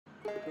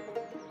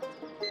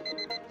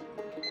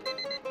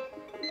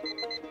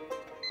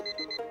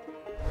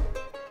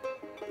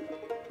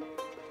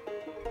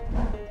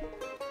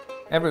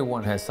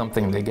Everyone has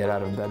something they get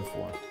out of bed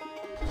for.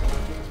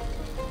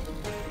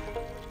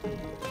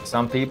 For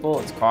some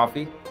people, it's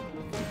coffee.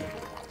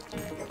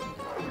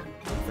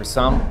 For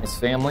some, it's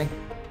family.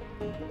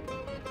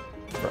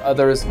 For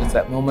others, it's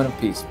that moment of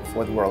peace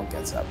before the world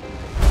gets up.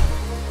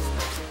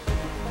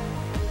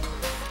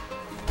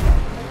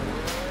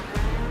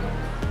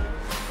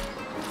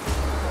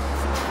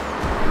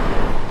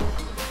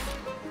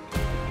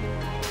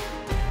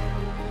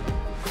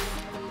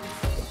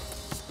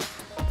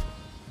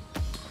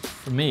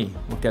 For me,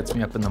 what gets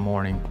me up in the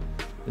morning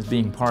is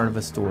being part of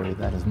a story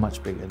that is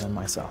much bigger than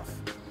myself.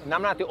 And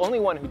I'm not the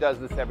only one who does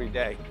this every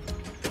day.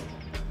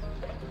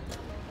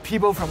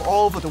 People from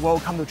all over the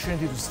world come to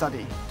Trinity to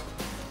study.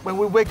 When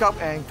we wake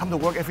up and come to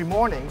work every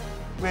morning,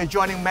 we are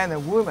joining men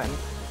and women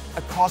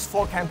across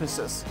 4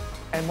 campuses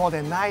and more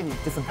than 90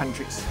 different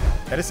countries.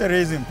 There is a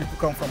reason people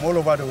come from all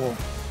over the world,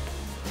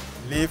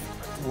 live,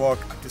 to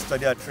work, to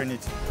study at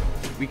Trinity.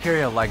 We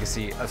carry a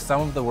legacy of some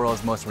of the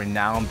world's most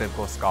renowned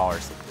biblical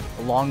scholars.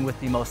 Along with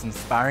the most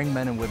inspiring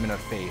men and women of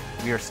faith,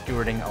 we are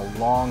stewarding a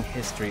long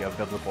history of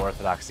biblical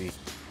orthodoxy.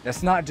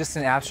 That's not just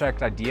an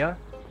abstract idea,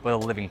 but a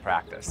living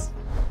practice.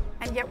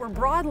 And yet we're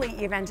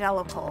broadly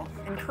evangelical,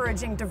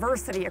 encouraging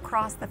diversity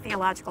across the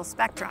theological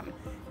spectrum.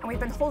 And we've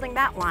been holding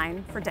that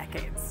line for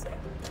decades.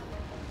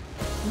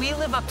 We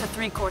live up to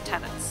 3 core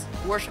tenets: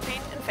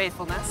 worshiping in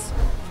faithfulness,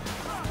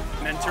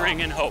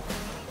 mentoring in hope,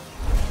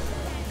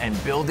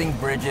 and building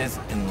bridges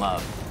in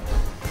love.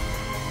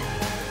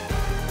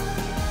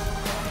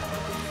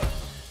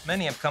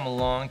 Many have come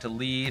along to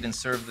lead and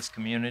serve this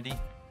community,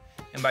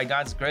 and by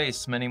God's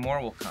grace, many more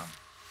will come.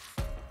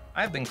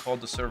 I've been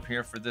called to serve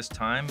here for this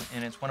time,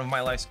 and it's one of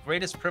my life's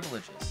greatest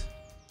privileges.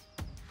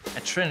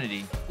 At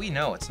Trinity, we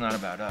know it's not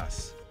about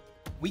us.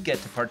 We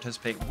get to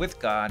participate with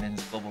God in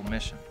His global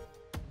mission.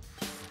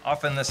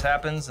 Often this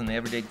happens in the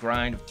everyday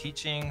grind of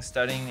teaching,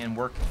 studying, and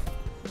working,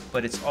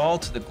 but it's all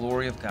to the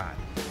glory of God,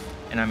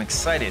 and I'm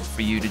excited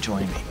for you to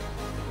join me.